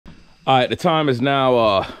All right, the time is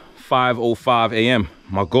now 5:05 a.m.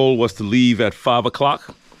 My goal was to leave at 5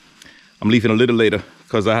 o'clock. I'm leaving a little later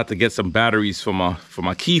because I had to get some batteries for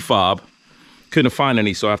my key fob. Couldn't find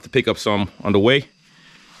any, so I have to pick up some on the way.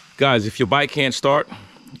 Guys, if your bike can't start,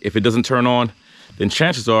 if it doesn't turn on, then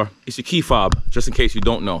chances are it's your key fob, just in case you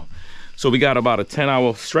don't know. So we got about a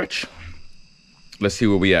 10-hour stretch. Let's see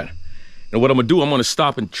where we at. And what I'm gonna do, I'm gonna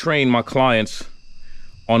stop and train my clients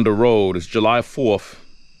on the road. It's July 4th,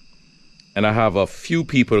 and I have a few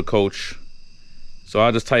people to coach. So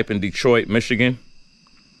I'll just type in Detroit, Michigan.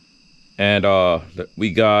 And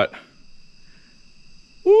we got,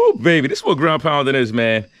 ooh, baby, this is what ground pounding is,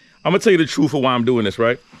 man. I'm gonna tell you the truth of why I'm doing this,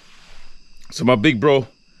 right? So my big bro,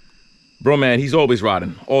 man, he's always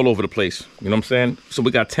riding all over the place. You know what I'm saying? So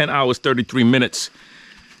we got 10 hours, 33 minutes.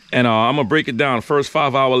 And I'm gonna break it down. First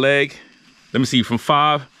 5-hour leg. Let me see, from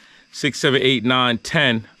 5, 6, 7, 8, 9,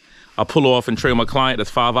 10. I'll pull off and train my client, that's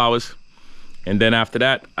 5 hours. And then after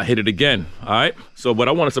that, I hit it again, all right? So, but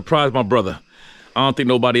I wanna surprise my brother. I don't think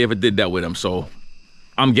nobody ever did that with him, so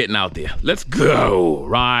I'm getting out there. Let's go,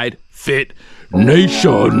 Ride Fit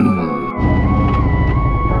Nation.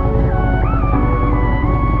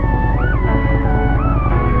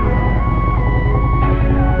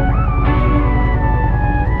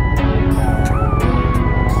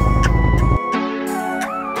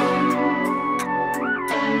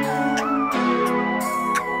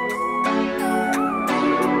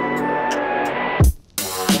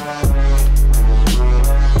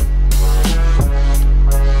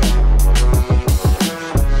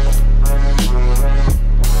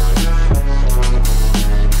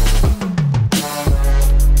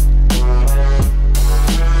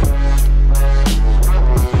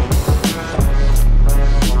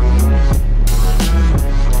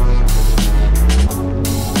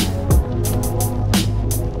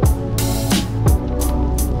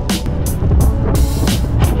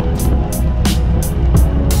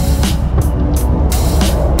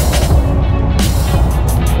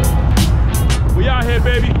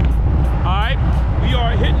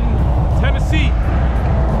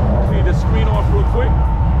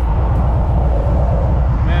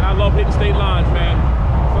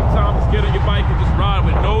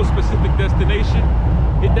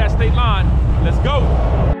 Hit that state line. Let's go.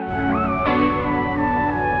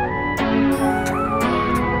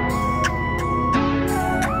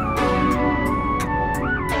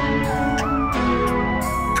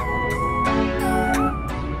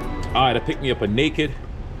 All right, I picked me up a Naked.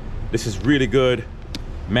 This is really good.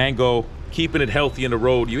 Mango, keeping it healthy in the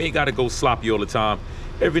road. You ain't gotta go sloppy all the time.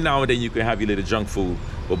 Every now and then you can have your little junk food.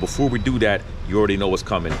 But before we do that, you already know what's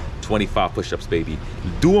coming. 25 push-ups, baby.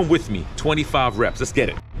 Do them with me, 25 reps. Let's get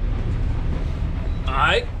it. All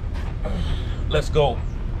right, let's go.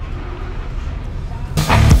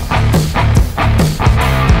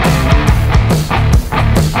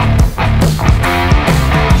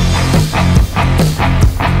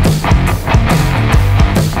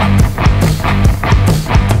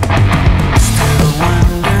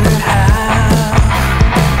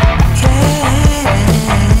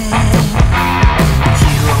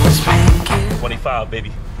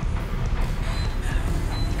 Baby.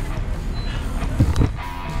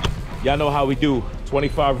 Y'all know how we do.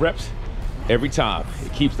 25 reps every time.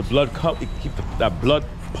 It keeps the blood that blood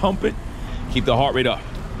pumping, keep the heart rate up.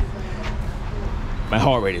 My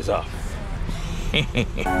heart rate is up.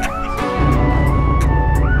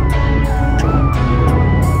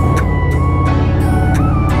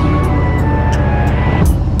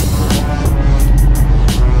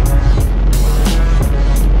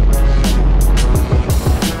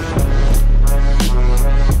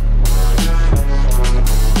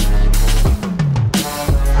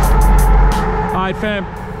 Fam,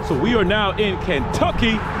 so we are now in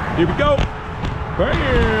Kentucky. Here we go.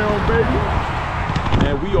 Bam, baby.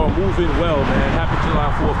 And we are moving well, man. Happy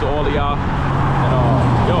July 4th to all of y'all. And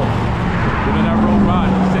yo, get in that road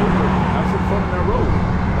ride. Be safe. Have some fun on that road.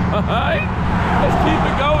 All right,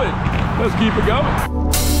 let's keep it going.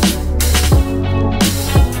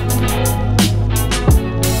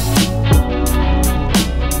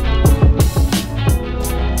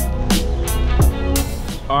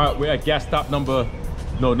 All right, we're at gas stop number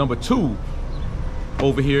 2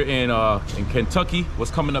 over here in Kentucky. What's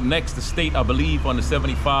coming up next, the state I believe on the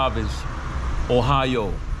 75 is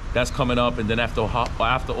Ohio. That's coming up, and then after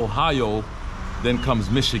Ohio, then comes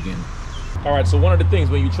Michigan. All right, so one of the things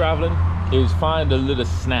when you're traveling is find the little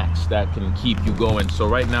snacks that can keep you going. So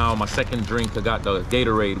right now, my second drink, I got the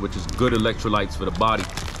Gatorade, which is good electrolytes for the body.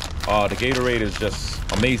 The Gatorade is just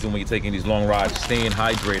amazing when you're taking these long rides, staying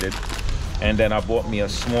hydrated. And then I bought me a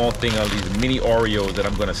small thing of these mini Oreos that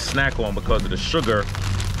I'm gonna snack on because of the sugar.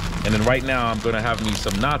 And then right now I'm gonna have me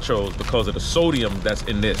some nachos because of the sodium that's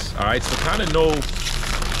in this, all right? So kind of know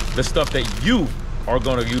the stuff that you are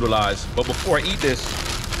gonna utilize. But before I eat this,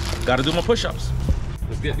 gotta do my push-ups.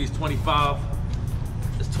 Let's get these 25.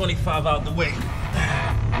 There's 25 out the way.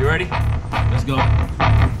 You ready? Let's go.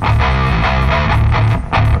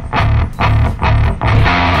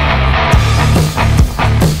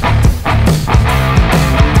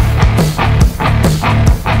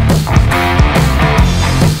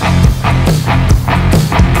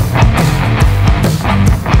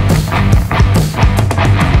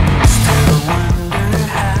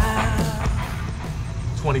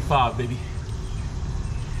 Baby.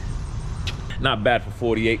 Not bad for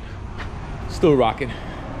 48. Still rocking.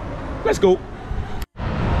 Let's go.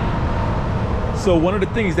 So one of the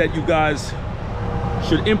things that you guys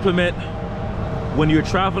should implement when you're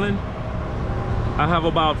traveling, I have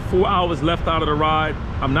about 4 hours left out of the ride.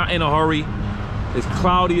 I'm not in a hurry. It's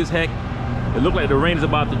cloudy as heck. It looked like the rain is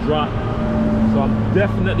about to drop. So I'm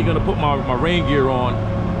definitely gonna put my rain gear on.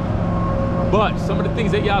 But some of the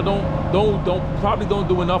things that y'all probably don't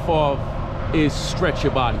do enough of is stretch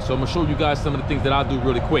your body. So I'm gonna show you guys some of the things that I do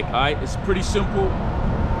really quick, all right? It's pretty simple.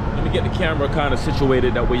 Let me get the camera kind of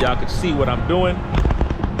situated, that way y'all can see what I'm doing.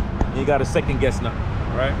 You got a second guess now,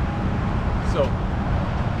 all right? So,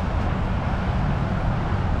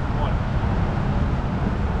 one.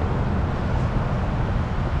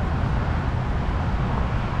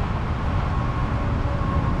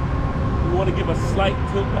 You wanna give a slight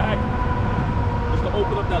tilt back, just to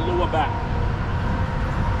open up that lower back.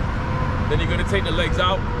 Then you're gonna take the legs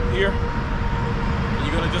out here, and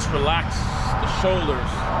you're gonna just relax the shoulders.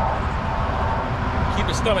 Keep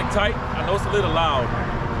the stomach tight. I know it's a little loud.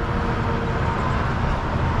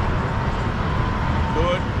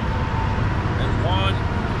 Good. And one.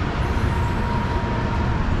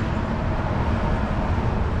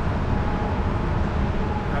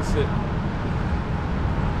 That's it.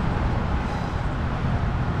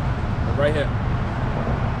 And right here.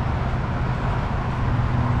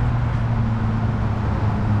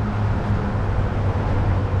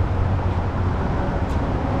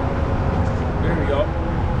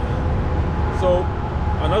 So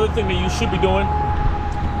another thing that you should be doing,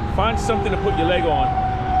 find something to put your leg on.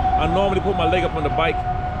 I normally put my leg up on the bike,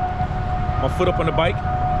 my foot up on the bike,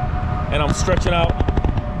 and I'm stretching out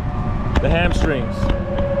the hamstrings.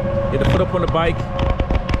 Get the foot up on the bike,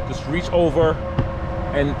 just reach over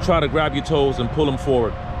and try to grab your toes and pull them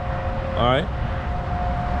forward, all right?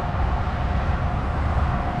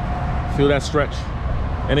 Feel that stretch.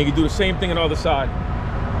 And then you do the same thing on the other side.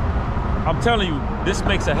 I'm telling you, this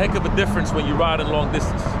makes a heck of a difference when you're riding long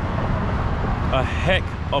distance. A heck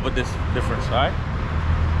of a difference, all right?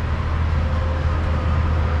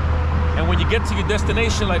 And when you get to your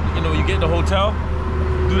destination, like, you know, you get in the hotel,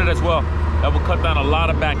 do that as well. That will cut down a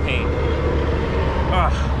lot of back pain.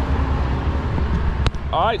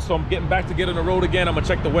 All right, so I'm getting back to get on the road again. I'm gonna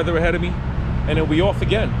check the weather ahead of me, and then we off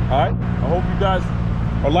again, all right? I hope you guys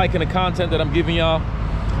are liking the content that I'm giving y'all.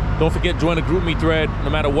 Don't forget, join the GroupMe thread.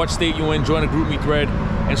 No matter what state you're in, join the GroupMe thread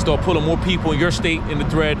and start pulling more people in your state in the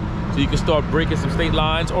thread so you can start breaking some state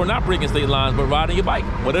lines, or not breaking state lines, but riding your bike,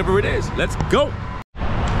 whatever it is. Let's go.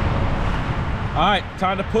 All right,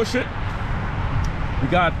 time to push it. We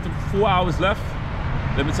got 4 hours left.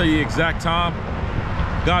 Let me tell you the exact time.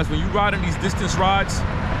 Guys, when you ride in these distance rides,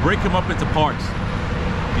 break them up into parts.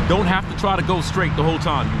 You don't have to try to go straight the whole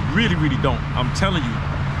time. You really, really don't. I'm telling you,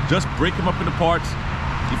 just break them up into parts.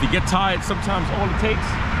 If you get tired, sometimes all it takes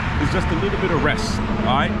is just a little bit of rest,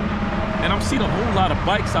 all right? And I'm seeing a whole lot of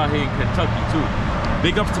bikes out here in Kentucky too.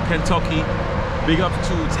 Big ups to Kentucky, big ups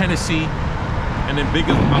to Tennessee, and then big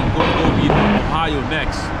ups, I'm gonna go be Ohio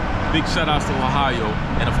next. Big shout outs to Ohio,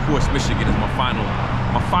 and of course Michigan is my final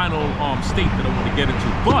state that I want to get into.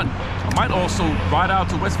 But I might also ride out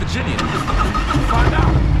to West Virginia. We'll find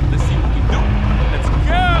out. Let's see what we do. Let's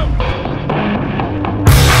go!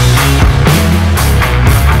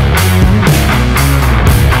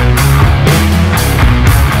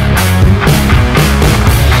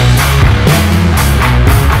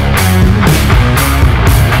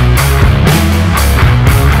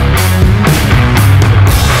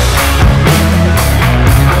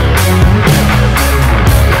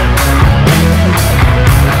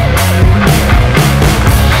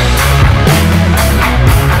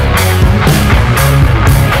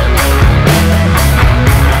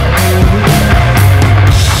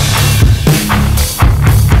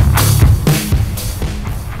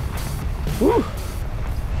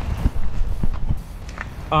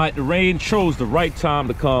 right, the rain chose the right time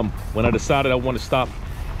to come when I decided I want to stop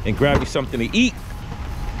and grab me something to eat.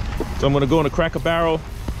 So I'm gonna go in the Cracker Barrel,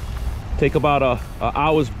 take about a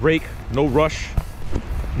hour's break, no rush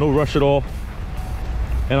at all.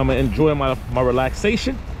 And I'm gonna enjoy my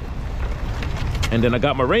relaxation. And then I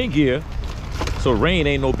got my rain gear, so rain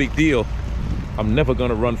ain't no big deal. I'm never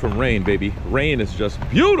gonna run from rain, baby. Rain is just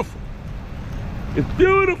beautiful. It's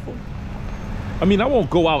beautiful. I mean, I won't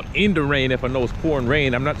go out in the rain if I know it's pouring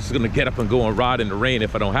rain. I'm not just gonna get up and go and ride in the rain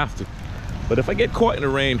if I don't have to. But if I get caught in the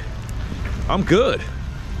rain, I'm good.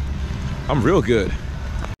 I'm real good.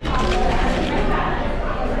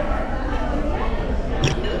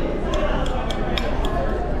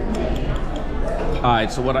 All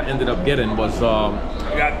right, so what I ended up getting was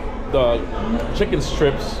I got the chicken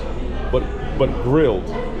strips, but grilled,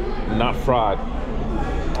 not fried.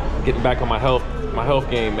 Getting back on my health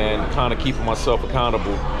game, man. Kind of keeping myself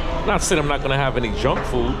accountable. Not saying I'm not gonna have any junk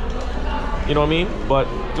food, you know what I mean? But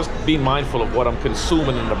just being mindful of what I'm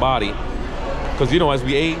consuming in the body, because you know, as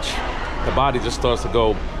we age, the body just starts to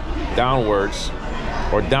go downwards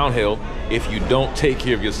or downhill if you don't take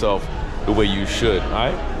care of yourself the way you should. All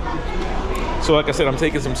right. So like I said, I'm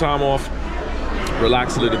taking some time off,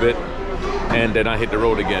 relax a little bit, and then I hit the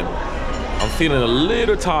road again. I'm feeling a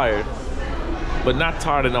little tired, but not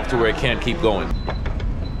tired enough to where I can't keep going.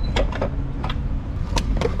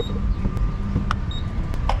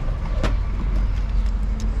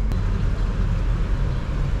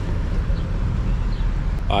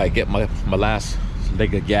 I get my last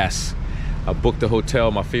leg of gas. I booked a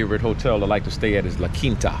hotel. My favorite hotel I like to stay at is La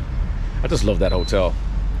Quinta. I just love that hotel.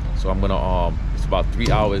 So I'm gonna, it's about 3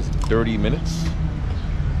 hours, 30 minutes.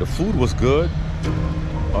 The food was good.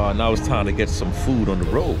 Now it's time to get some food on the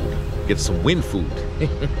road. Get some wind food.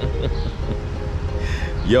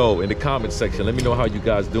 Yo, in the comment section, let me know how you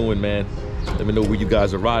guys doing, man. Let me know where you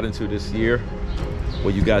guys are riding to this year,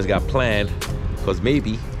 what you guys got planned, because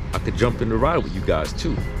maybe I could jump in the ride with you guys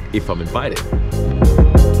too, if I'm invited.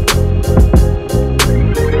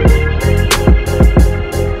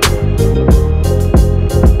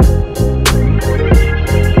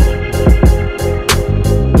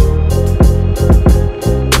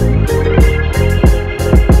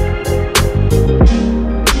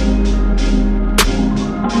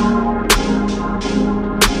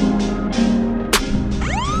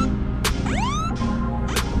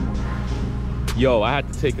 Yo, I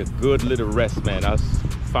had to take a good little rest, man. I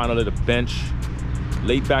found a little bench,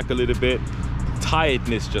 laid back a little bit.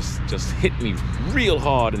 Tiredness just hit me real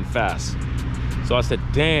hard and fast. So I said,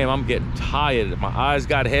 damn, I'm getting tired. My eyes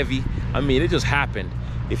got heavy. I mean, it just happened.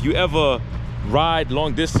 If you ever ride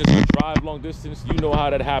long distance or drive long distance, you know how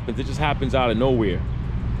that happens. It just happens out of nowhere.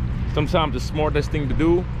 Sometimes the smartest thing to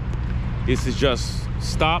do is to just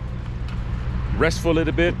stop, rest for a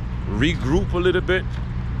little bit, regroup a little bit,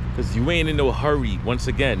 because you ain't in no hurry. Once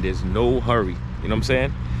again, there's no hurry. You know what I'm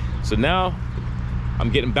saying? So now I'm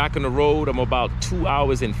getting back on the road. I'm about 2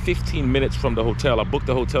 hours and 15 minutes from the hotel. I booked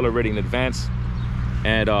the hotel already in advance,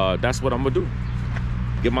 and that's what I'm gonna do.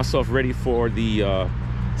 Get myself ready for the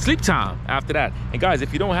sleep time after that. And guys,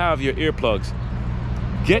 if you don't have your earplugs,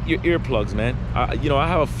 get your earplugs, man. You know, I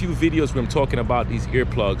have a few videos where I'm talking about these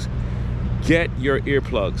earplugs. Get your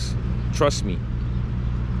earplugs. Trust me.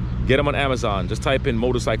 Get them on Amazon. Just type in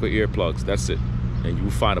motorcycle earplugs. That's it, and you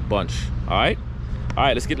will find a bunch. All right,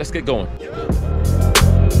 let's get going.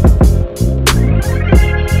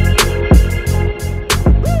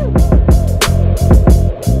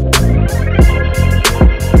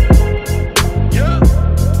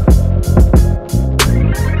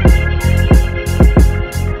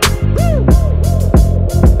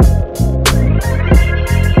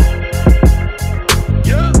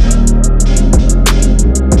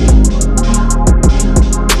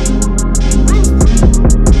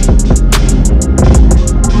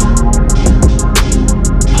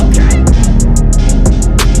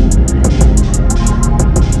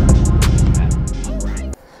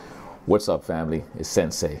 What's up, family? It's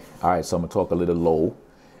Sensei. All right, so I'm gonna talk a little low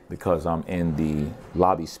because I'm in the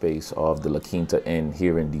lobby space of the La Quinta Inn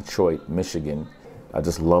here in Detroit, Michigan. I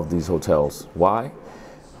just love these hotels. Why?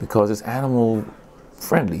 Because it's animal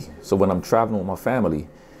friendly. So when I'm traveling with my family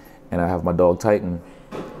and I have my dog Titan,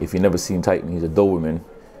 if you've never seen Titan, he's a Doberman,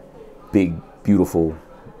 big, beautiful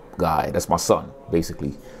guy. That's my son,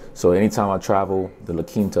 basically. So anytime I travel, the La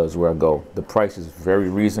Quinta is where I go. The price is very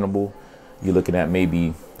reasonable. You're looking at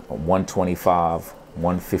maybe $125,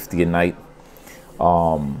 $150 a night.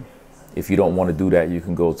 If you don't want to do that, you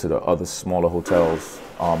can go to the other smaller hotels.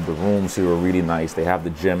 The rooms here are really nice. They have the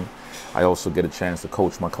gym. I also get a chance to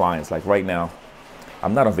coach my clients. Like right now,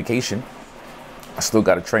 I'm not on vacation. I still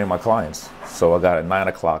got to train my clients. So I got a 9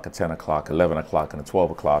 o'clock, a 10 o'clock, 11 o'clock, and a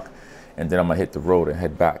 12 o'clock. And then I'm going to hit the road and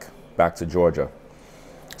head back to Georgia.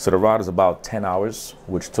 So the ride is about 10 hours,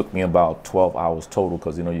 which took me about 12 hours total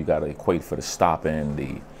because, you know, you got to equate for the stopping,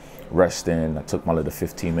 the resting. I took my little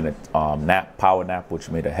 15-minute power nap, which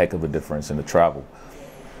made a heck of a difference in the travel.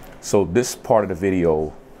 So this part of the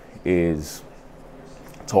video is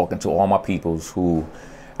talking to all my peoples who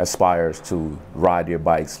aspires to ride their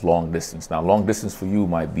bikes long distance. Now, long distance for you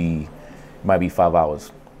might be 5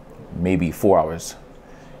 hours, maybe 4 hours.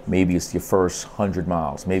 Maybe it's your first 100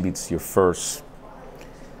 miles. Maybe it's your first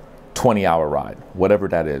 20-hour ride, whatever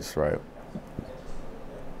that is, right?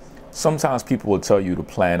 Sometimes people will tell you to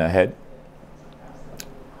plan ahead.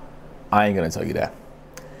 I ain't gonna tell you that.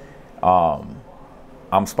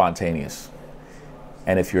 I'm spontaneous.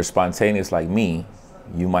 And if you're spontaneous like me,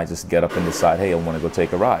 you might just get up and decide, hey, I wanna go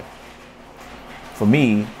take a ride. For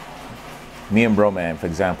me and Broman, for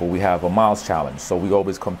example, we have a miles challenge. So we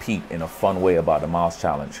always compete in a fun way about the miles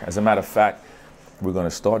challenge. As a matter of fact, we're gonna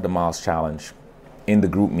start the miles challenge in the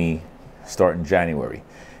group me starting January.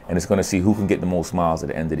 And it's gonna see who can get the most miles at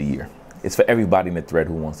the end of the year. It's for everybody in the thread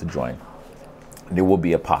who wants to join. There will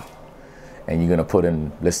be a pot. And you're gonna put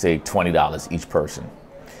in, let's say, $20 each person.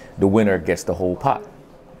 The winner gets the whole pot.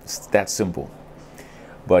 It's that simple.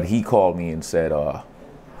 But he called me and said,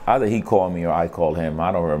 either he called me or I called him,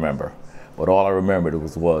 I don't remember. But all I remembered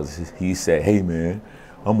was he said, hey man,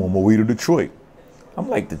 I'm on my way to Detroit. I'm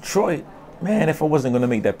like, Detroit? Man, if I wasn't gonna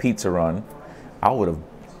make that pizza run, I would have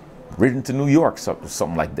ridden to New York,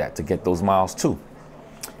 something like that, to get those miles too.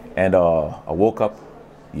 And I woke up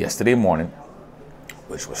yesterday morning,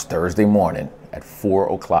 which was Thursday morning at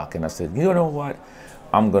 4 o'clock. And I said, you know what?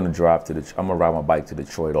 I'm gonna ride my bike to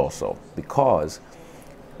Detroit also, because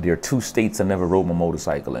there are 2 states I never rode my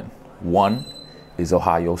motorcycle in. 1 is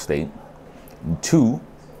Ohio State, and 2,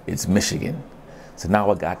 it's Michigan. So now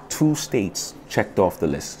I got 2 states checked off the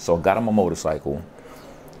list. So I got on my motorcycle,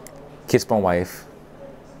 kissed my wife,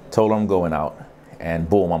 told her I'm going out, and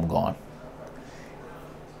boom, I'm gone.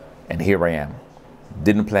 And here I am.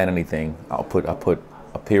 Didn't plan anything. I put a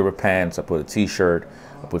pair of pants, I put a t-shirt,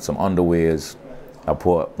 I put some underwears, I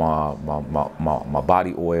put my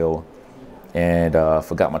body oil, and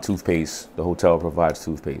forgot my toothpaste. The hotel provides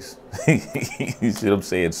toothpaste. You see what I'm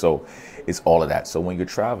saying? So it's all of that. So when you're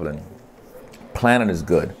traveling, planning is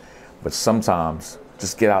good, but sometimes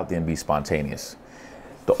just get out there and be spontaneous.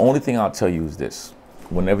 The only thing I'll tell you is this.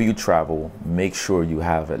 Whenever you travel, make sure you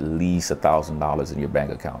have at least $1,000 in your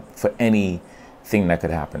bank account for anything that could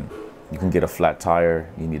happen. You can get a flat tire,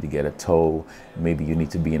 you need to get a tow, maybe you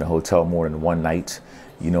need to be in a hotel more than one night.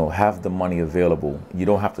 You know, have the money available. You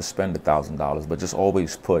don't have to spend $1,000, but just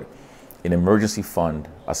always put an emergency fund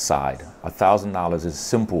aside. $1,000 is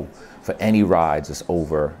simple for any rides that's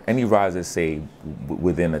over, any rides that say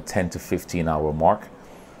within a 10 to 15 hour mark,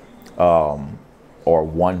 or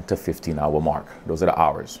 1 to 15 hour mark. Those are the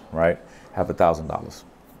hours, right? Have $1,000.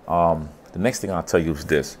 The next thing I'll tell you is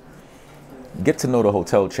this. Get to know the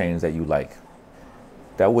hotel chains that you like.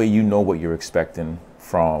 That way you know what you're expecting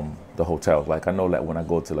from the hotel. Like I know that when I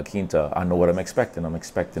go to La Quinta, I know what I'm expecting. I'm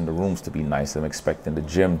expecting the rooms to be nice. I'm expecting the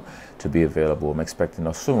gym to be available. I'm expecting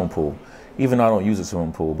a swimming pool. Even though I don't use a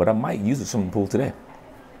swimming pool, but I might use a swimming pool today.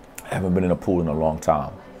 I haven't been in a pool in a long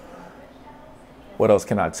time. What else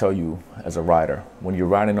can I tell you as a rider? When you're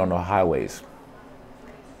riding on the highways,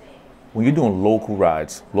 when you're doing local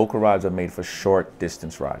rides are made for short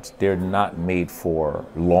distance rides. They're not made for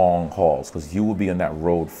long hauls because you will be on that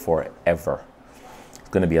road forever. It's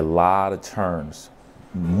going to be a lot of turns,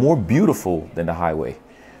 more beautiful than the highway,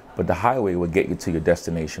 but the highway will get you to your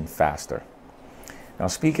destination faster. Now,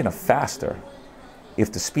 speaking of faster,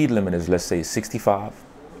 if the speed limit is, let's say, 65,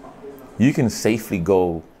 you can safely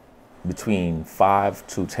go between 5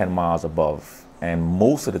 to 10 miles above, and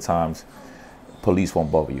most of the times police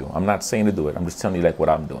won't bother you. I'm not saying to do it, I'm just telling you like what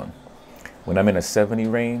I'm doing. When I'm in a 70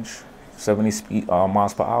 range, 70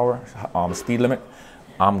 miles per hour speed limit,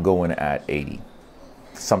 I'm going at 80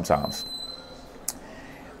 sometimes.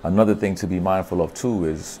 Another thing to be mindful of too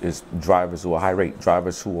is drivers who are high rate,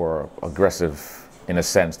 drivers who are aggressive in a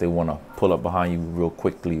sense. They want to pull up behind you real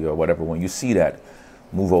quickly or whatever. When you see that,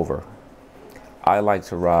 move over. I like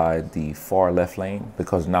to ride the far left lane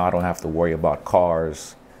because now I don't have to worry about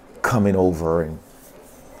cars coming over and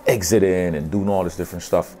exiting and doing all this different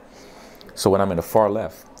stuff. So when I'm in the far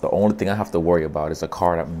left, the only thing I have to worry about is a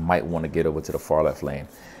car that might want to get over to the far left lane.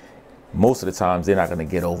 Most of the times they're not going to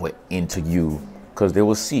get over into you because they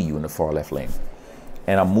will see you in the far left lane.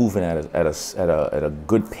 And I'm moving at a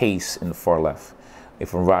good pace in the far left.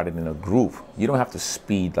 If I'm riding in a group, you don't have to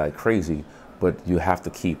speed like crazy, but you have to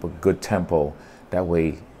keep a good tempo. That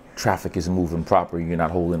way traffic is moving properly, you're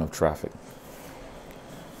not holding up traffic.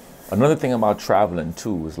 Another thing about traveling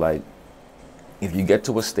too is like, if you get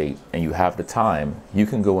to a state and you have the time, you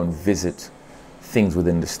can go and visit things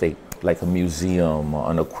within the state, like a museum or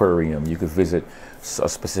an aquarium. You could visit a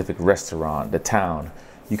specific restaurant, the town.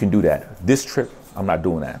 You can do that. This trip, I'm not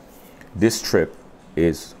doing that. This trip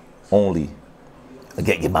is only a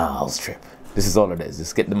get your miles trip. This is all it is,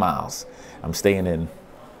 just get the miles. I'm staying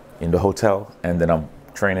in the hotel, and then I'm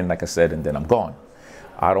training, like I said, and then I'm gone.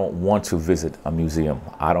 I don't want to visit a museum.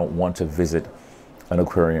 I don't want to visit an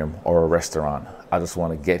aquarium or a restaurant. I just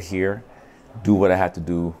want to get here, do what I have to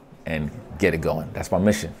do, and get it going. That's my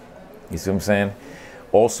mission. You see what I'm saying?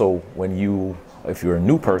 Also, if you're a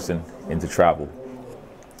new person into travel,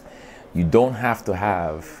 you don't have to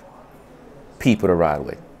have people to ride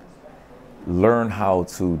with. Learn how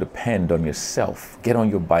to depend on yourself. Get on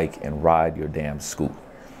your bike and ride your damn scoot.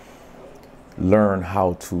 Learn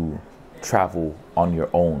how to travel on your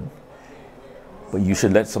own. But you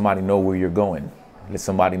should let somebody know where you're going. Let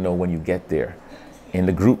somebody know when you get there. In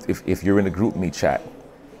the group, if you're in the group meet chat,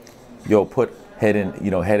 yo, put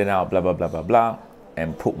heading out, blah, blah, blah, blah, blah,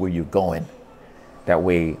 and put where you're going. That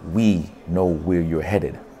way we know where you're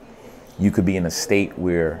headed. You could be in a state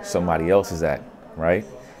where somebody else is at, right?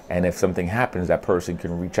 And if something happens, that person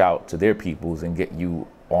can reach out to their peoples and get you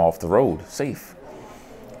off the road safe.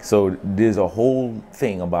 So there's a whole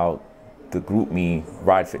thing about the GroupMe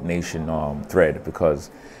Ride Fit Nation thread,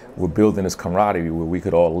 because we're building this camaraderie where we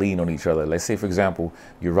could all lean on each other. Let's say, for example,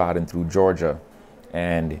 you're riding through Georgia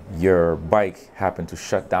and your bike happened to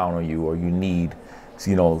shut down on you, or you need,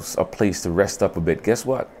 a place to rest up a bit. Guess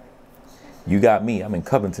what? You got me. I'm in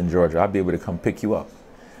Covington, Georgia. I'll be able to come pick you up.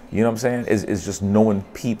 You know what I'm saying? It's just knowing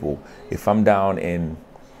people. If I'm down in,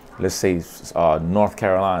 let's say, North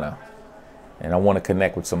Carolina, and I want to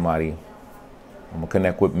connect with somebody, I'm going to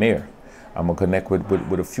connect with Mayor. I'm going to connect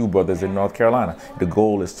with a few brothers in North Carolina. The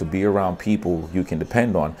goal is to be around people you can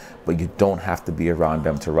depend on, but you don't have to be around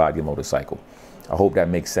them to ride your motorcycle. I hope that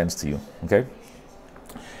makes sense to you, okay?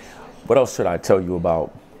 What else should I tell you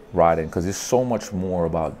about riding? Because there's so much more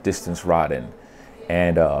about distance riding.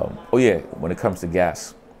 And, oh yeah, when it comes to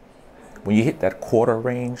gas, when you hit that quarter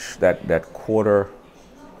range, that quarter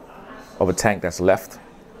of a tank that's left,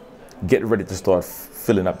 get ready to start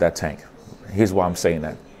filling up that tank. Here's why I'm saying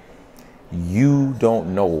that. You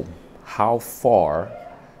don't know how far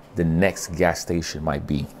the next gas station might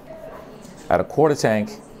be. At a quarter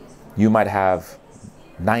tank, you might have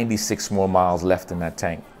 96 more miles left in that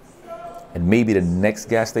tank. And maybe the next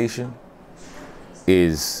gas station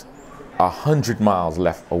is 100 miles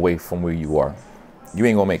left away from where you are. You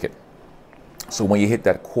ain't gonna make it. So when you hit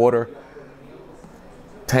that quarter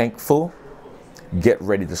tank full, get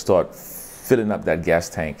ready to start filling up that gas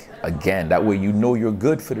tank again. That way you know you're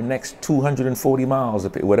good for the next 240 miles,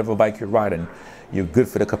 whatever bike you're riding, you're good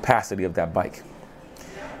for the capacity of that bike.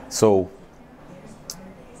 So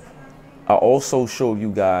I also showed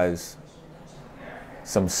you guys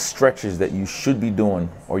some stretches that you should be doing,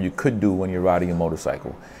 or you could do when you're riding your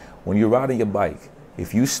motorcycle. When you're riding your bike,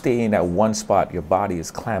 if you stay in that one spot, your body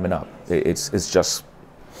is clamming up. It's just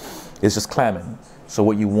clamming. So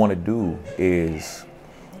what you want to do is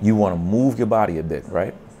you want to move your body a bit,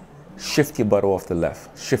 right? Shift your butt off to the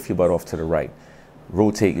left, shift your butt off to the right,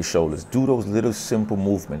 rotate your shoulders. Do those little simple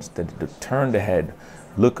movements that turn the head,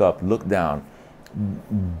 look up, look down.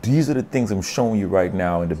 These are the things I'm showing you right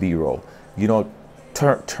now in the B-roll.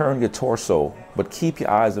 Turn your torso, but keep your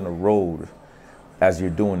eyes on the road as you're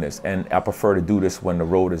doing this. And I prefer to do this when the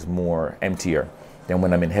road is more emptier than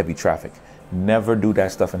when I'm in heavy traffic. Never do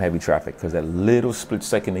that stuff in heavy traffic, because that little split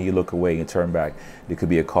second that you look away and turn back, there could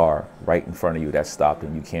be a car right in front of you that stopped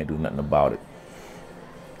and you can't do nothing about it.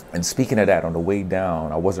 And speaking of that, on the way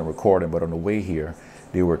down, I wasn't recording, but on the way here,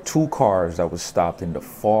 there were two cars that was stopped in the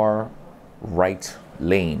far right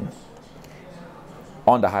lane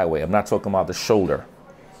on the highway. I'm not talking about the shoulder.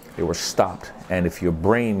 They were stopped. And if your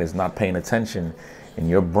brain is not paying attention, in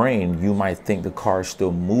your brain, you might think the car is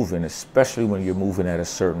still moving, especially when you're moving at a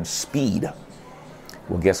certain speed.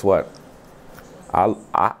 Well, guess what? I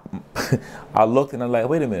looked and I'm like,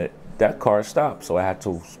 wait a minute, that car stopped. So I had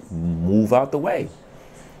to move out the way.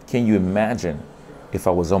 Can you imagine if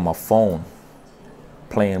I was on my phone,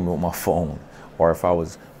 playing with my phone, or if I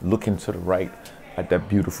was looking to the right at that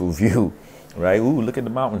beautiful view, right? Ooh, look at the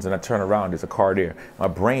mountains, and I turn around, there's a car there. My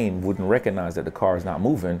brain wouldn't recognize that the car is not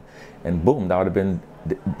moving, and boom, that would have been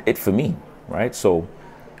it for me, right? So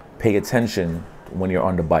pay attention when you're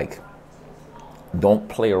on the bike. Don't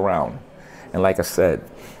play around. And like I said,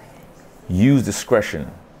 use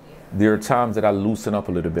discretion. There are times that I loosen up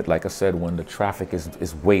a little bit. Like I said, when the traffic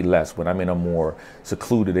is way less, when I'm in a more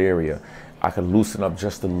secluded area, I can loosen up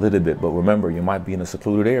just a little bit. But remember, you might be in a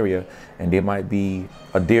secluded area and there might be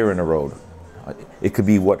a deer in the road. It could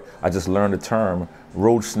be what I just learned the term,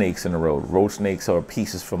 road snakes in the road. Road snakes are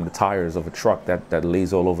pieces from the tires of a truck that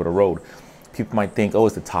lays all over the road. People might think, oh,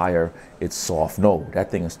 it's the tire, it's soft. No, that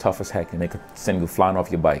thing is tough as heck and they could send you flying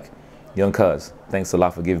off your bike. Young cuz, thanks a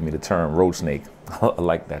lot for giving me the term road snake. I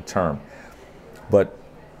like that term. But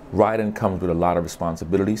riding comes with a lot of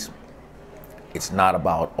responsibilities. It's not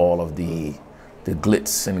about all of the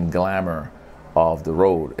glitz and glamour of the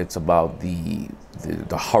road. It's about the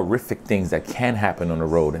horrific things that can happen on the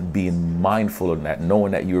road and being mindful of that,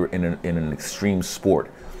 knowing that you're in an extreme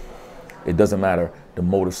sport. It doesn't matter the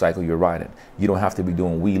motorcycle you're riding. You don't have to be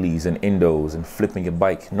doing wheelies and endos and flipping your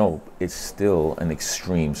bike. No, it's still an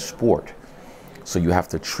extreme sport. So you have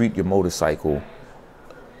to treat your motorcycle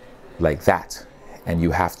like that. And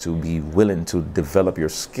you have to be willing to develop your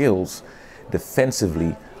skills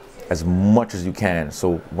defensively as much as you can.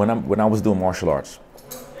 So when I was doing martial arts,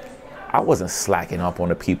 I wasn't slacking up on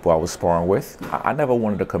the people I was sparring with. I never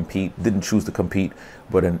wanted to compete, didn't choose to compete,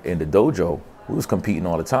 but in the dojo, we was competing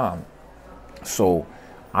all the time. So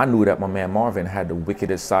I knew that my man Marvin had the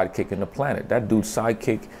wickedest sidekick in the planet. That dude's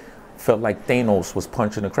sidekick felt like Thanos was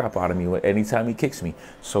punching the crap out of me anytime he kicks me.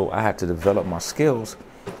 So I had to develop my skills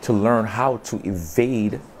to learn how to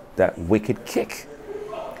evade that wicked kick.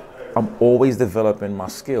 I'm always developing my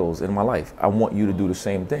skills in my life. I want you to do the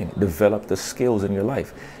same thing. Develop the skills in your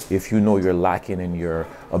life. If you know you're lacking in your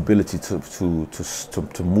ability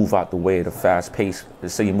to move out the way at a fast pace,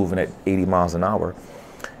 let's say you're moving at 80 miles an hour,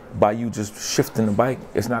 by you just shifting the bike,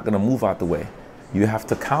 it's not going to move out the way. You have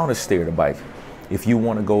to counter steer the bike. If you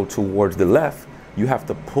want to go towards the left, you have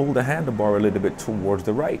to pull the handlebar a little bit towards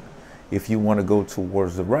the right. If you want to go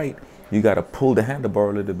towards the right, you got to pull the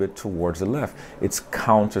handlebar a little bit towards the left. It's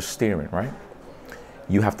counter steering, right?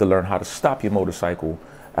 You have to learn how to stop your motorcycle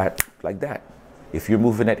at like that. If you're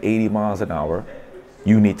moving at 80 miles an hour,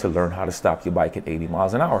 you need to learn how to stop your bike at 80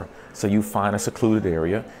 miles an hour. So you find a secluded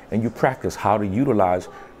area and you practice how to utilize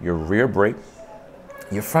your rear brake,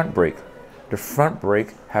 your front brake. The front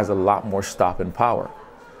brake has a lot more stopping power.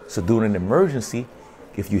 So during an emergency,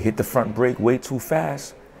 if you hit the front brake way too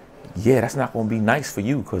fast, yeah, that's not going to be nice for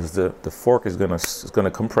you because the fork is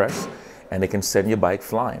gonna compress and it can send your bike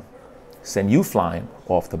flying, send you flying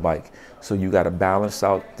off the bike. So you got to balance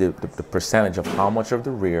out the percentage of how much of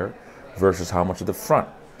the rear versus how much of the front.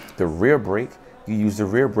 The rear brake, you use the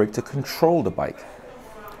rear brake to control the bike.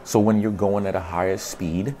 So when you're going at a higher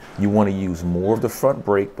speed, you want to use more of the front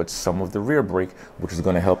brake, but some of the rear brake, which is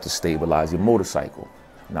going to help to stabilize your motorcycle.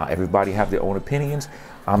 Now, everybody have their own opinions.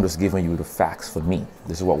 I'm just giving you the facts for me.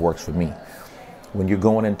 This is what works for me. When you're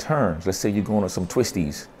going in turns, let's say you're going on some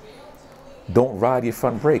twisties, don't ride your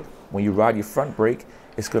front brake. When you ride your front brake,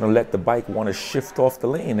 it's going to let the bike want to shift off the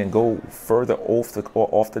lane and go further off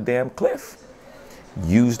the damn cliff.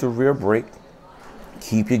 Use the rear brake.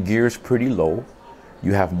 Keep your gears pretty low.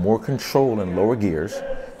 You have more control in lower gears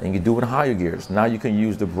than you do in higher gears. Now you can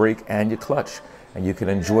use the brake and your clutch, and you can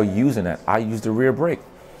enjoy using that. I use the rear brake.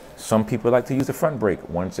 Some people like to use the front brake.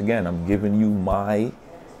 Once again, I'm giving you my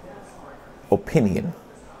opinion.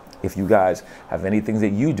 If you guys have anything that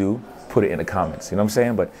you do, put it in the comments. You know what I'm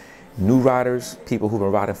saying? But new riders, people who've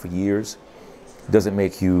been riding for years, doesn't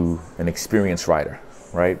make you an experienced rider,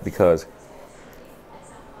 right? Because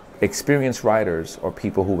experienced riders are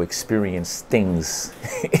people who experience things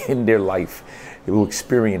in their life, who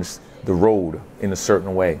experience the road in a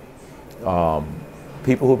certain way.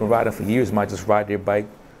 People who've been riding for years might just ride their bike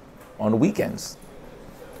on the weekends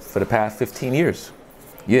for the past 15 years.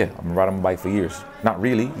 Yeah, I've been riding my bike for years. Not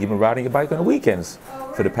really, you've been riding your bike on the weekends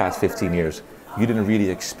for the past 15 years. You didn't really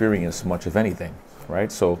experience much of anything,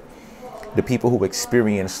 right? So the people who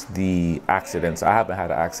experience the accidents, I haven't had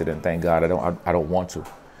an accident, thank God. I don't want to.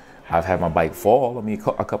 I've had my bike fall on me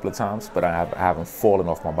a couple of times, but I haven't fallen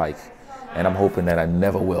off my bike, and I'm hoping that I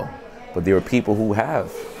never will. But there are people who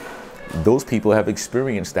have. Those people have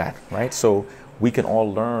experienced that, right? So we can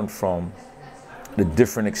all learn from the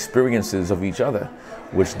different experiences of each other,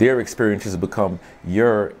 which their experiences become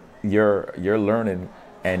your learning,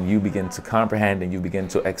 and you begin to comprehend and you begin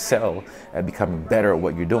to excel at becoming better at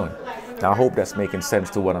what you're doing. Now, I hope that's making sense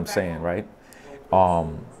to what I'm saying, right?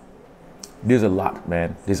 There's a lot,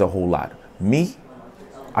 man. There's a whole lot. Me,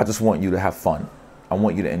 I just want you to have fun. I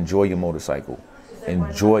want you to enjoy your motorcycle.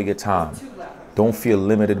 Enjoy your time. Don't feel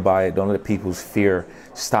limited by it. Don't let people's fear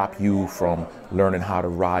stop you from learning how to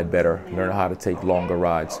ride better, learn how to take longer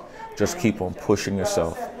rides. Just keep on pushing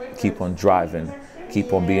yourself. Keep on driving.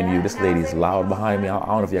 Keep on being you. This lady's loud behind me. I don't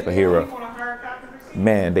know if you can hear her.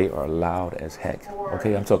 Man, they are loud as heck.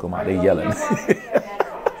 Okay, I'm talking about they yelling.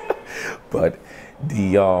 But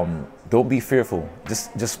don't be fearful.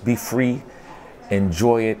 Just be free.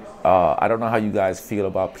 Enjoy it. I don't know how you guys feel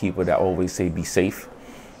about people that always say be safe.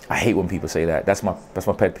 I hate when people say that. That's my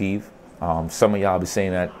pet peeve. Some of y'all be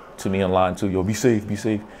saying that to me online too. Yo, be safe, be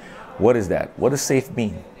safe. What is that? What does safe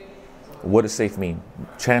mean? What does safe mean?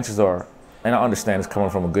 Chances are, and I understand it's coming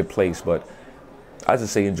from a good place, but I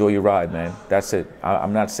just say enjoy your ride, man. That's it.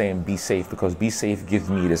 I'm not saying be safe, because be safe gives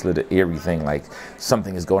me this little eerie thing like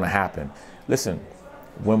something is going to happen. Listen,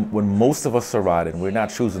 when most of us are riding, we're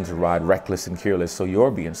not choosing to ride reckless and careless, so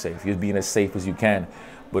you're being safe. You're being as safe as you can.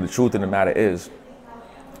 But the truth of the matter is,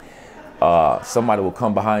 somebody will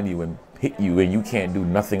come behind you and hit you and you can't do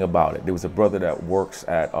nothing about it. There was a brother that works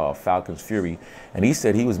at Falcon's Fury, and he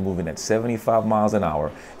said he was moving at 75 miles an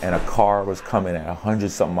hour and a car was coming at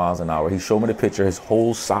 100-something miles an hour. He showed me the picture. His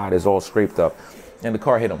whole side is all scraped up and the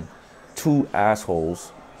car hit him. Two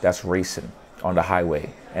assholes that's racing on the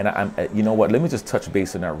highway. And you know what? Let me just touch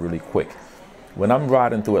base on that really quick. When I'm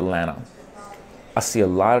riding through Atlanta, I see a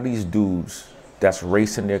lot of these dudes that's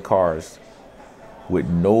racing their cars with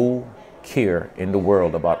no care in the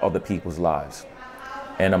world about other people's lives.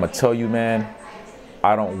 And I'm gonna tell you, man,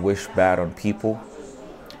 I don't wish bad on people,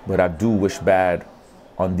 but I do wish bad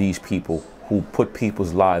on these people who put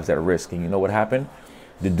people's lives at risk. And you know what happened?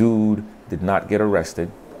 The dude did not get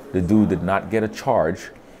arrested. The dude did not get a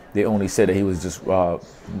charge. They only said that he was just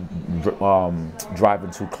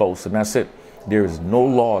driving too close, and that's it. There is no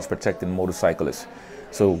laws protecting motorcyclists.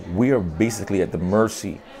 So we are basically at the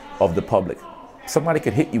mercy of the public. Somebody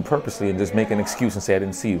could hit you purposely and just make an excuse and say, I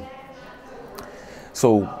didn't see you.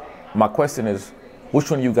 So my question is, which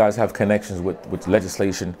one of you guys have connections with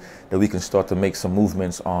legislation that we can start to make some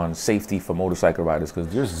movements on safety for motorcycle riders?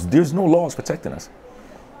 Because there's no laws protecting us.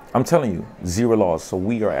 I'm telling you, zero laws. So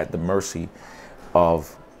we are at the mercy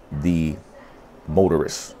of the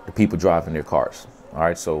motorists, the people driving their cars. All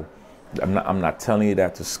right, so I'm not telling you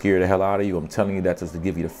that to scare the hell out of you. I'm telling you that just to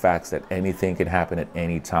give you the facts that anything can happen at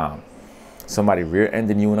any time. Somebody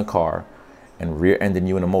rear-ending you in a car and rear-ending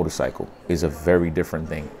you in a motorcycle is a very different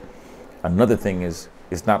thing. Another thing is,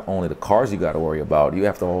 it's not only the cars you got to worry about, you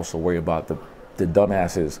have to also worry about the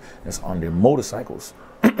dumbasses that's on their motorcycles,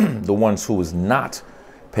 the ones who is not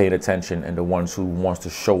paying attention and the ones who wants to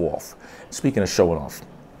show off. Speaking of showing off,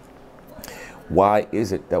 why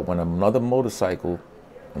is it that when another motorcyclist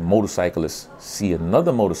see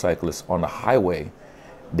another motorcyclist on the highway,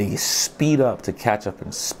 they speed up to catch up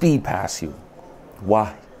and speed past you?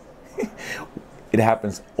 Why? It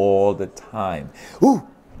happens all the time. Ooh,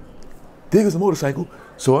 there goes a motorcycle,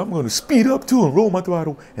 so I'm going to speed up too and roll my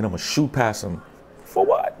throttle and I'm going to shoot past him. For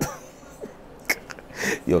what?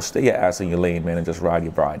 Yo, stay your ass in your lane, man, and just ride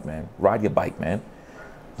your ride, man. Ride your bike, man.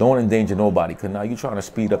 Don't endanger nobody, because now you're trying to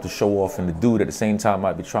speed up to show off, and the dude at the same time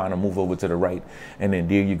might be trying to move over to the right, and then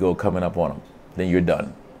there you go coming up on him. Then you're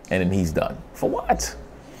done, and then he's done. For what?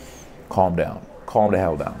 Calm down. Calm the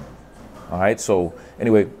hell down. All right, so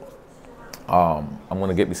anyway, I'm going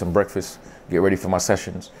to get me some breakfast, get ready for my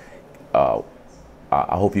sessions.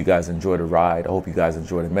 I hope you guys enjoy the ride. I hope you guys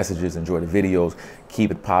enjoy the messages, enjoy the videos.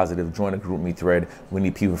 Keep it positive. Join the GroupMe thread. We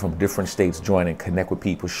need people from different states joining, connect with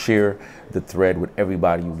people, share the thread with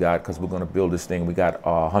everybody you got, because we're going to build this thing. We got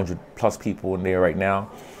 100+ people in there right now.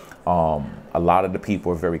 A lot of the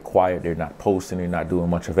people are very quiet. They're not posting. They're not doing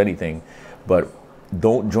much of anything. But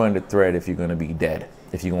don't join the thread if you're going to be dead.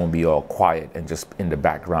 If you're going to be all quiet and just in the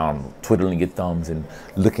background, twiddling your thumbs and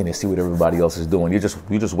looking to see what everybody else is doing. You're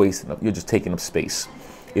just wasting up. You're just taking up space.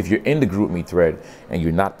 If you're in the GroupMe thread and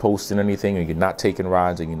you're not posting anything, or you're not taking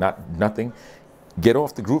rides, and you're not nothing, get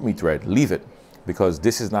off the GroupMe thread. Leave it, because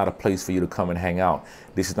this is not a place for you to come and hang out.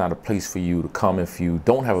 This is not a place for you to come if you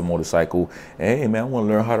don't have a motorcycle. Hey man, I want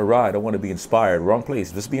to learn how to ride. I want to be inspired. Wrong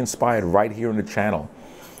place. Just be inspired right here on the channel.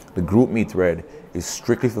 The GroupMe thread is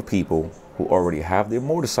strictly for people who already have their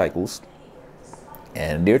motorcycles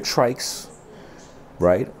and their trikes,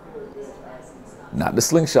 right? Not the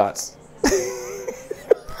slingshots.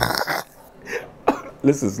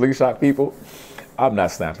 Listen, slingshot people, I'm not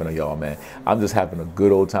snapping on y'all, man. I'm just having a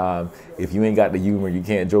good old time. If you ain't got the humor, you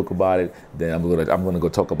can't joke about it, then I'm gonna go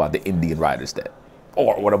talk about the Indian riders then.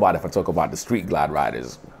 Or what about if I talk about the street glide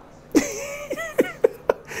riders?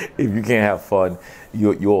 If you can't have fun,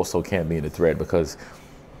 you also can't be in the thread, because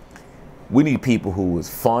We need people who is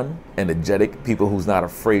fun, energetic, people who's not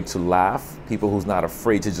afraid to laugh, people who's not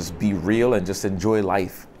afraid to just be real and just enjoy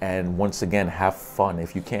life. And once again, have fun.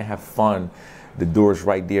 If you can't have fun, the door's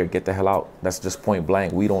right there. Get the hell out. That's just point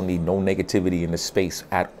blank. We don't need no negativity in this space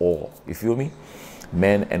at all. You feel me?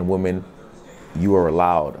 Men and women, you are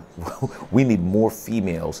allowed. We need more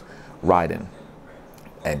females riding.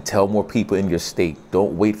 And tell more people in your state.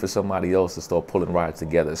 Don't wait for somebody else to start pulling rides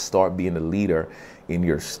together. Start being the leader in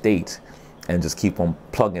your state and just keep on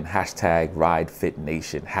plugging hashtag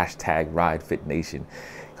RideFitNation, hashtag RideFitNation.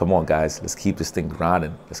 Come on, guys. Let's keep this thing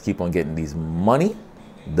grinding. Let's keep on getting these money,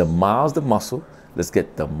 the miles, the muscle. Let's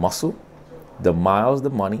get the muscle, the miles, the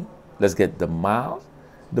money. Let's get the miles,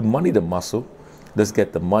 the money, the muscle. Let's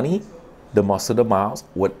get the money, the muscle, the miles,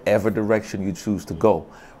 whatever direction you choose to go.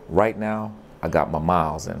 Right now, I got my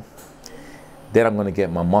miles in. Then I'm gonna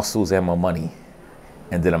get my muscles and my money.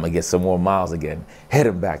 And then I'm gonna get some more miles again,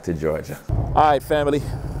 heading back to Georgia. All right, family,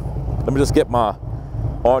 let me just get my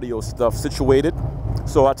audio stuff situated.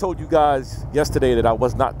 So I told you guys yesterday that I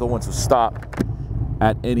was not going to stop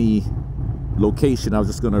at any location. I was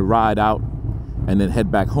just gonna ride out and then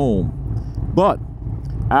head back home. But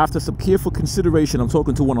after some careful consideration, I'm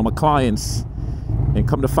talking to one of my clients, and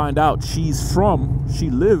come to find out she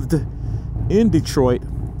lived in Detroit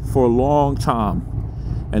for a long time.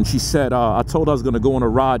 And she said, I told her I was gonna go on a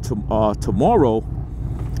ride tomorrow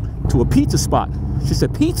to a pizza spot. She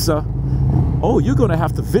said, pizza? Oh, you're gonna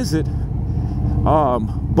have to visit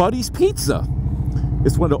Buddy's Pizza.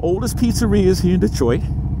 It's one of the oldest pizzerias here in Detroit,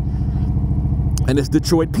 and it's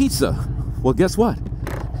Detroit Pizza. Well, guess what?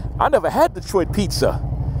 I never had Detroit Pizza.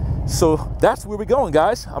 So that's where we're going,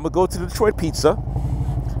 guys. I'm gonna go to Detroit Pizza,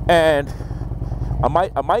 and I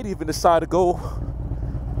might even decide to go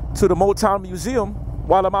to the Motown Museum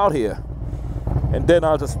while I'm out here, and then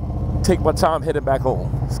I'll just take my time heading back home.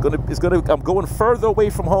 I'm going further away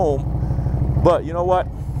from home, but you know what?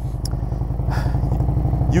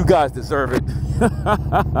 You guys deserve it.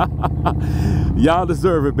 Y'all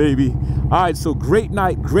deserve it, baby. All right, so great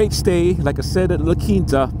night, great stay. Like I said, at La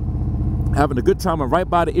Quinta, having a good time. I'm right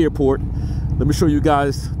by the airport. Let me show you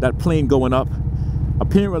guys that plane going up.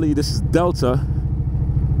 Apparently, this is Delta.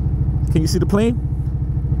 Can you see the plane?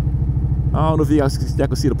 I don't know if you guys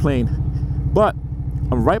can see the plane, but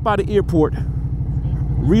I'm right by the airport.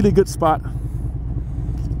 Really good spot.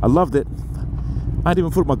 I loved it. I didn't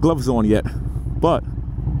even put my gloves on yet, but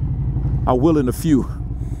I will in a few.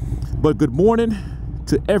 But good morning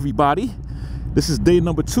to everybody. This is day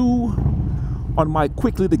number 2 on my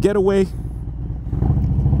Quickly to Getaway.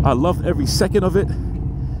 I loved every second of it,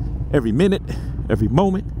 every minute, every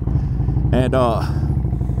moment, and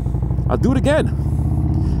I'll do it again.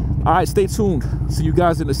 All right, stay tuned. See you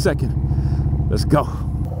guys in a second. Let's go.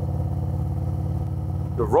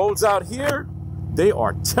 The roads out here, they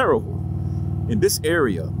are terrible in this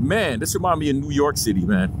area. Man, this reminds me of New York City,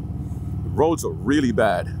 man. The roads are really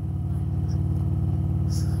bad.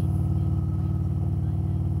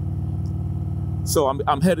 So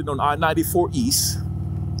I'm headed on I-94 East,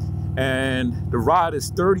 and the ride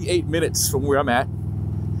is 38 minutes from where I'm at.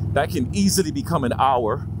 That can easily become an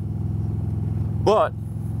hour, but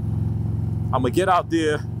I'm gonna get out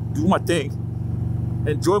there, do my thing,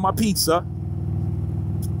 enjoy my pizza,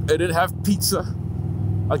 and then have pizza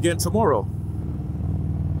again tomorrow.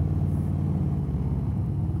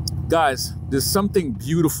 Guys, there's something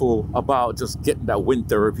beautiful about just getting that wind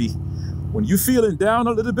therapy. When you're feeling down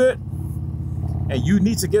a little bit and you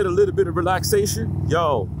need to get a little bit of relaxation,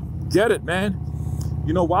 yo, get it, man.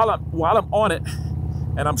 You know, while I'm on it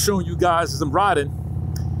and I'm showing you guys as I'm riding,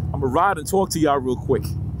 I'm gonna ride and talk to y'all real quick.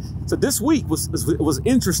 So this week was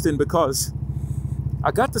interesting because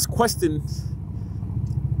I got this question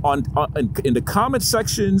in the comment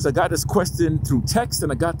sections. I got this question through text,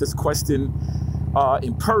 and I got this question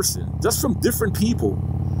in person, just from different people.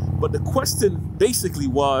 But the question basically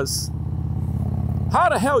was, how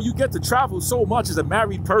the hell you get to travel so much as a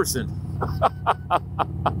married person?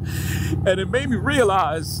 And it made me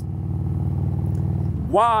realize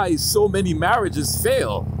why so many marriages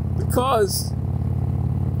fail. Because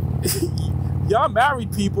y'all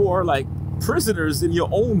married people are like prisoners in your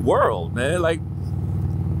own world, man. Like,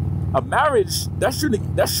 a marriage, that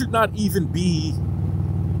should not even be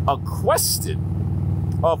a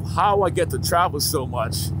question of how I get to travel so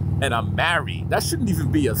much and I'm married. That shouldn't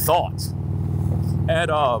even be a thought.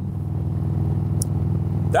 And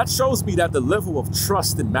that shows me that the level of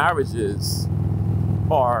trust in marriages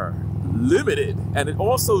are limited. And it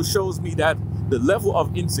also shows me that the level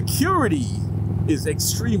of insecurity is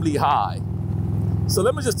extremely high. So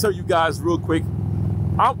let me just tell you guys real quick,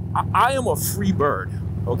 I am a free bird.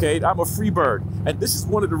 Okay, I'm a free bird. And this is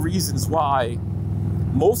one of the reasons why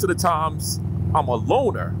most of the times I'm a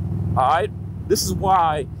loner. All right, this is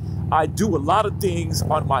why I do a lot of things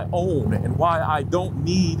on my own and why I don't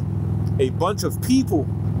need a bunch of people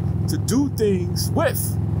to do things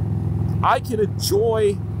with. I can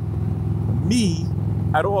enjoy me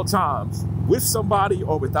at all times with somebody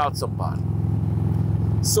or without somebody.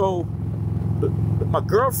 So my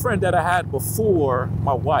girlfriend that I had before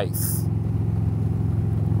my wife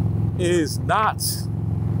is not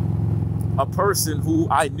a person who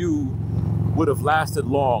I knew would have lasted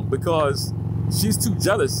long because she's too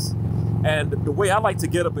jealous. And the way I like to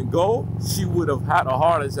get up and go, she would have had a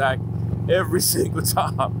heart attack every single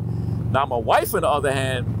time. Now, my wife, on the other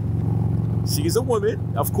hand, she's a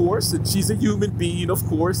woman, of course, and she's a human being, of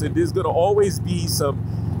course, and there's going to always be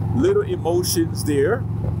some little emotions there.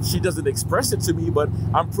 She doesn't express it to me, but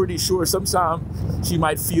I'm pretty sure sometimes she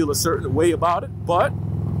might feel a certain way about it. But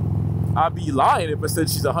I'd be lying if I said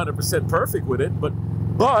she's 100% perfect with it.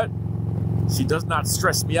 But she does not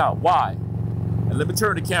stress me out. Why? And let me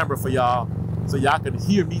turn the camera for y'all so y'all can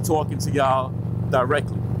hear me talking to y'all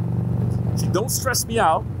directly. She don't stress me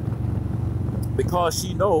out because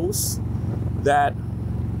she knows that,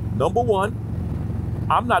 number one,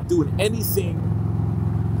 I'm not doing anything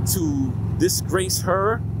to disgrace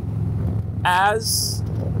her as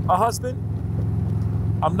a husband.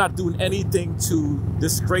 I'm not doing anything to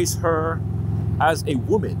disgrace her as a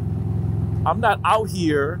woman. I'm not out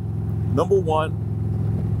here, number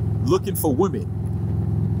one, looking for women.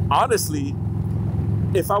 Honestly,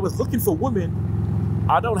 if I was looking for women,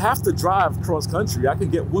 I don't have to drive cross country. I can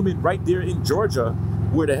get women right there in Georgia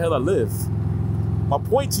where the hell I live. My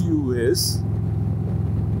point to you is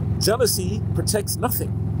jealousy protects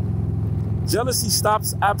nothing. Jealousy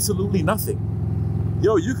stops absolutely nothing.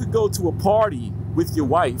 Yo, you could go to a party with your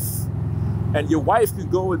wife and your wife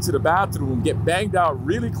could go into the bathroom, get banged out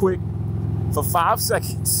really quick for 5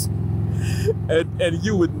 seconds and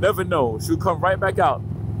you would never know. She'll come right back out.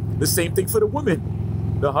 The same thing for the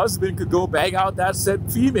woman. The husband could go bang out that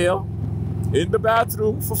said female in the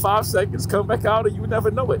bathroom for 5 seconds, come back out, and you would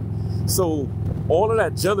never know it. So all of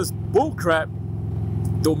that jealous bull crap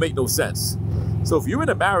don't make no sense. So if you're in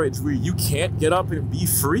a marriage where you can't get up and be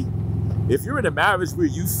free, if you're in a marriage where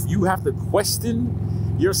you have to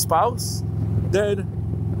question your spouse,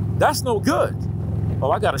 then that's no good.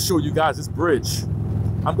 Oh, I gotta show you guys this bridge.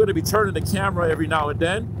 I'm gonna be turning the camera every now and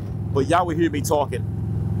then, but y'all will hear me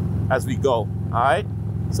talking as we go, all right?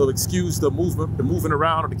 So excuse the moving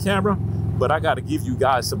around on the camera, but I gotta give you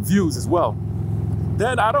guys some views as well.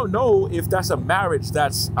 Then I don't know if that's a marriage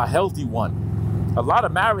that's a healthy one. A lot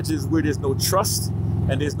of marriages where there's no trust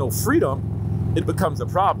and there's no freedom, it becomes a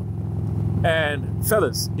problem. And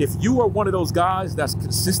fellas, if you are one of those guys that's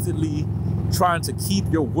consistently trying to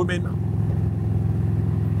keep your woman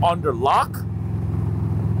under lock,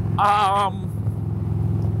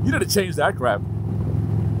 you need to change that crap.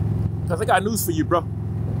 Because I got news for you, bro.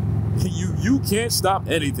 You can't stop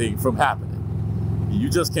anything from happening. You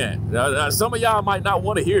just can't. Now, some of y'all might not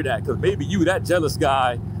want to hear that because maybe you that jealous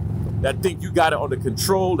guy that think you got it under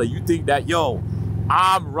control, that you think that, yo,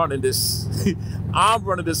 I'm running this, I'm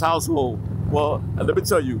running this household. Well, let me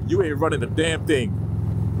tell you, you ain't running a damn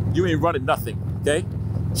thing. You ain't running nothing, okay?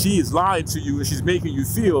 She is lying to you and she's making you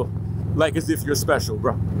feel like as if you're special,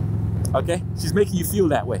 bro. Okay? She's making you feel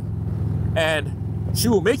that way. And she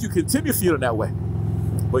will make you continue feeling that way.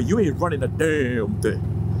 But you ain't running a damn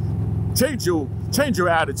thing. Change your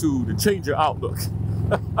attitude and change your outlook.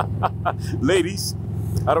 Ladies,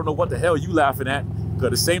 I don't know what the hell you laughing at, because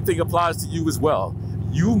the same thing applies to you as well.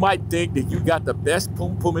 You might think that you got the best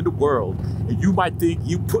pum pum in the world, and you might think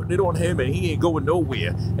you putting it on him and he ain't going nowhere,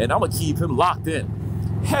 and I'm gonna keep him locked in.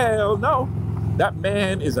 Hell no. That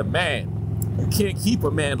man is a man. You can't keep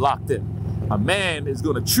a man locked in. A man is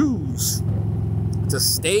gonna choose to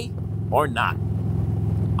stay or not.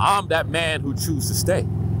 I'm that man who chooses to stay.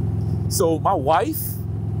 So my wife,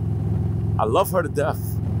 I love her to death.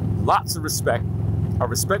 Lots of respect. I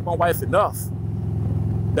respect my wife enough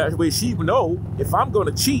that way she will know if I'm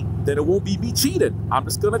gonna cheat, then it won't be me cheating. I'm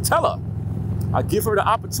just gonna tell her. I give her the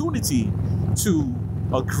opportunity to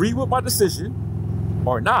agree with my decision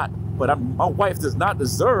or not, but my wife does not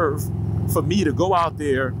deserve for me to go out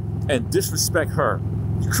there and disrespect her.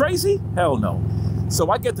 You crazy? Hell no. So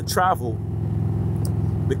I get to travel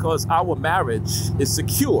because our marriage is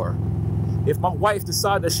secure. If my wife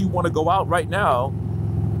decides that she want to go out right now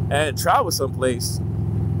and travel someplace,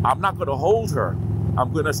 I'm not going to hold her.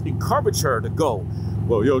 I'm going to encourage her to go.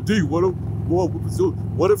 Well, yo, D,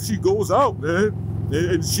 what if she goes out, man,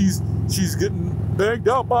 and she's getting banged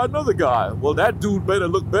out by another guy. Well, that dude better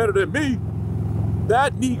look better than me.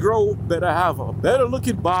 That Negro better have a better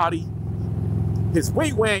looking body. His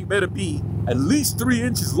weight wang better be at least 3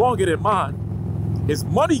 inches longer than mine. His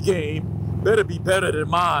money game better be better than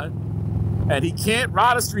mine. And he can't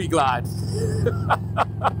ride a street glide.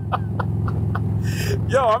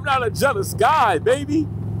 Yo, I'm not a jealous guy, baby.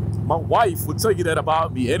 My wife will tell you that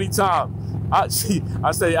about me anytime. I say,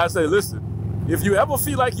 listen, if you ever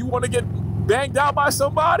feel like you want to get banged out by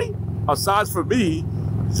somebody, aside from me,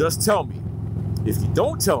 just tell me. If you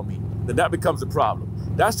don't tell me, then that becomes a problem.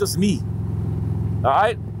 That's just me. All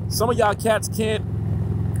right? Some of y'all cats can't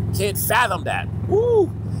fathom that.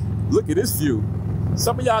 Woo! Look at this view.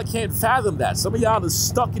 Some of y'all can't fathom that. Some of y'all are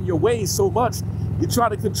stuck in your ways so much, you try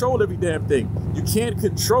to control every damn thing. You can't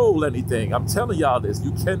control anything. I'm telling y'all this.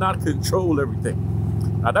 You cannot control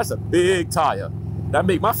everything. Now, that's a big tire. That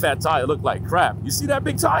make my fat tire look like crap. You see that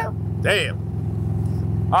big tire?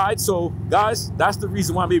 Damn. All right, so, guys, that's the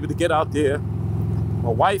reason why I'm able to get out there.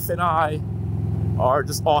 My wife and I are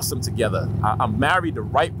just awesome together. I'm married the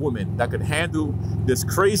right woman that could handle this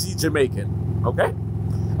crazy Jamaican, okay?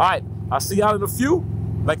 All right, I'll see y'all in a few.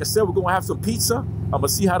 Like I said, we're gonna have some pizza. I'm gonna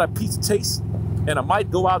see how that pizza tastes. And I might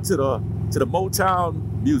go out to the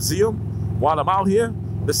Motown Museum while I'm out here.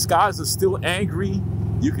 The skies are still angry.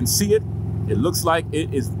 You can see it. It looks like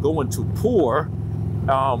it is going to pour,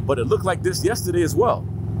 but it looked like this yesterday as well.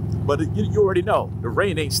 But you already know, the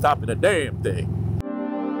rain ain't stopping a damn thing.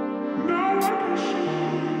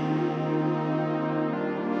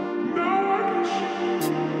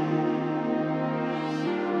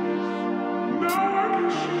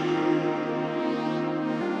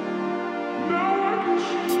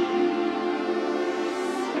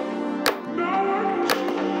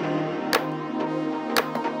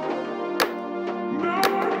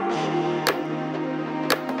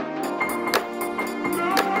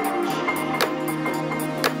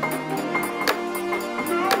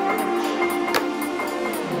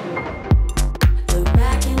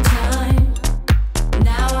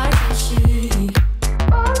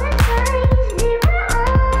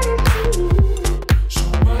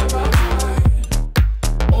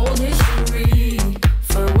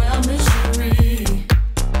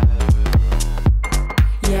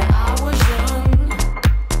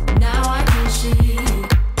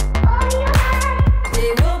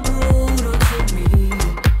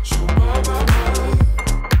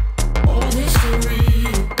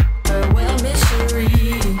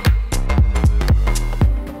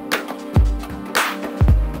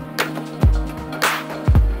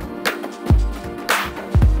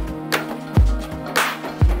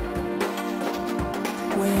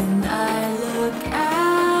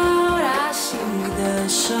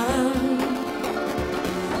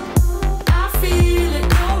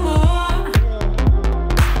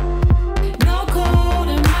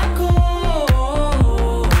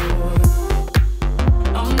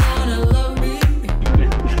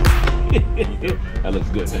 That looks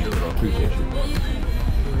good, thank you, bro. Appreciate you.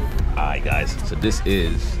 Alright guys, so this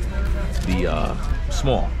is the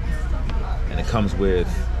small, and it comes with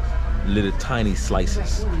little tiny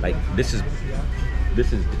slices. Like this is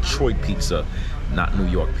Detroit pizza, not New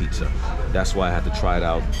York pizza. That's why I had to try it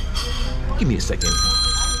out. Give me a second.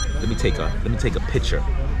 Let me take a picture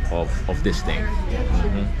of this thing.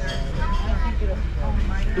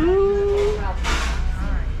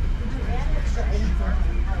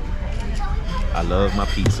 I love my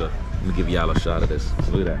pizza. Let me give y'all a shot of this.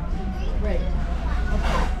 Look at that.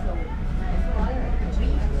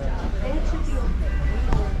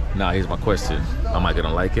 Now here's my question. Am I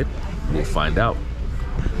gonna like it? We'll find out.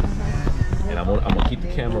 And I'm gonna keep the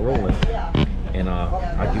camera rolling, and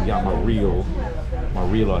I'll give y'all my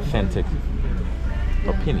real authentic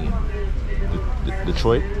opinion.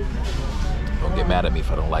 Detroit, don't get mad at me if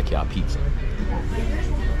I don't like y'all pizza.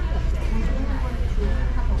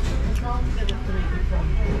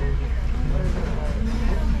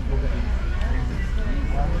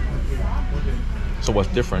 So what's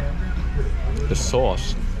different? The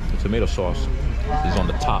sauce, the tomato sauce, is on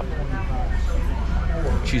the top.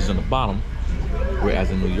 Cheese is on the bottom.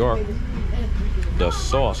 Whereas in New York, the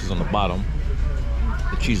sauce is on the bottom,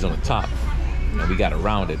 the cheese is on the top, and we got it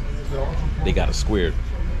rounded. They got it squared,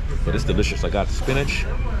 but it's delicious. I got the spinach,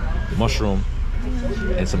 mushroom,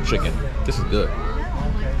 and some chicken. This is good.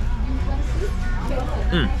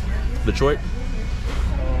 Detroit,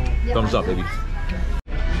 thumbs up, baby.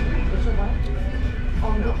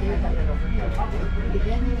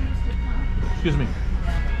 Excuse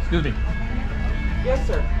me. Yes,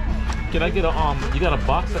 sir. Can I get a you got a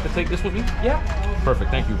box that can take this with me? Yep.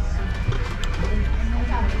 Perfect, thank you.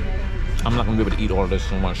 I'm not gonna be able to eat all of this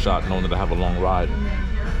in one shot, knowing that I have a long ride.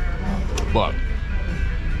 But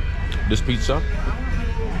this pizza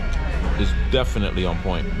is definitely on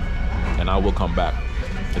point, and I will come back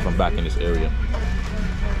if I'm back in this area.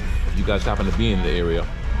 If you guys happen to be in the area,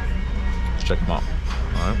 check them out.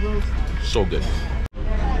 All right, so good.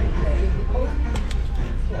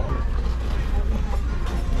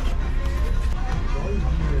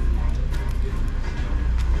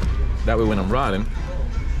 That way when I'm riding,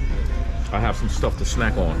 I have some stuff to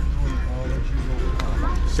snack on.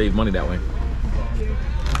 Save money that way.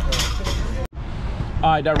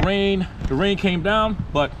 All right, the rain came down,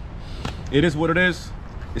 but it is what it is.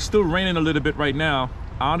 It's still raining a little bit right now.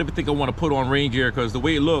 I don't even think I want to put on rain gear because the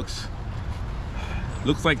way it looks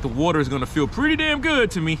like the water is gonna feel pretty damn good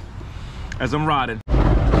to me as I'm riding.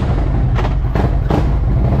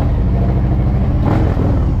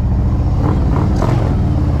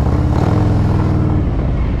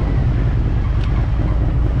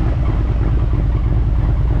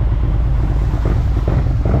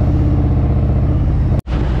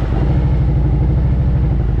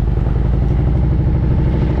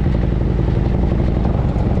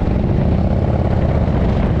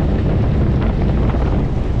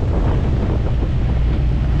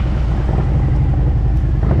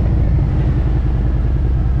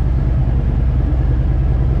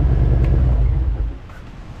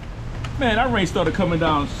 Man, that rain started coming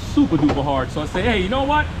down super duper hard. So I say, hey, you know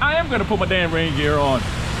what? I am gonna put my damn rain gear on.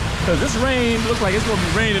 Because this rain looks like it's gonna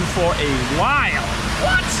be raining for a while.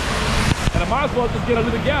 What? And I might as well just get a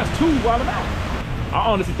little gas too while I'm out.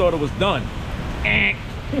 I honestly thought it was done.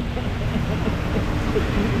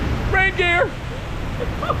 Rain gear!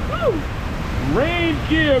 Rain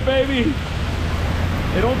gear, baby!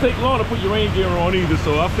 It don't take long to put your rain gear on either,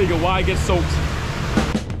 so I figure why get soaked.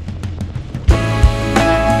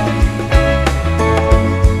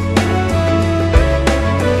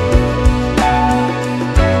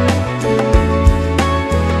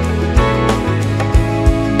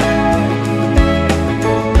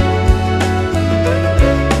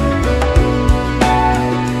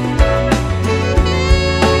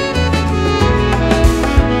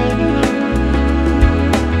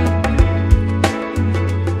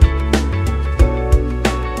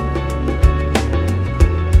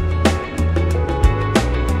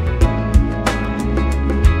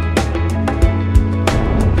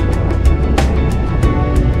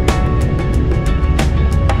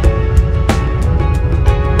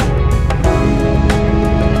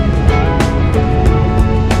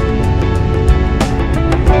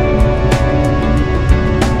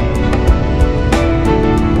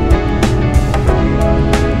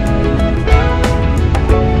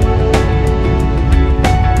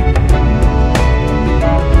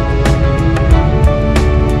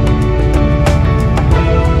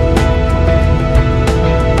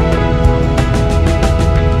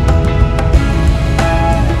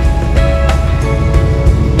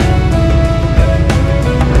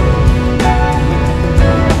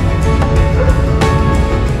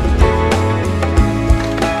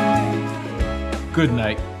 Good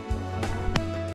night.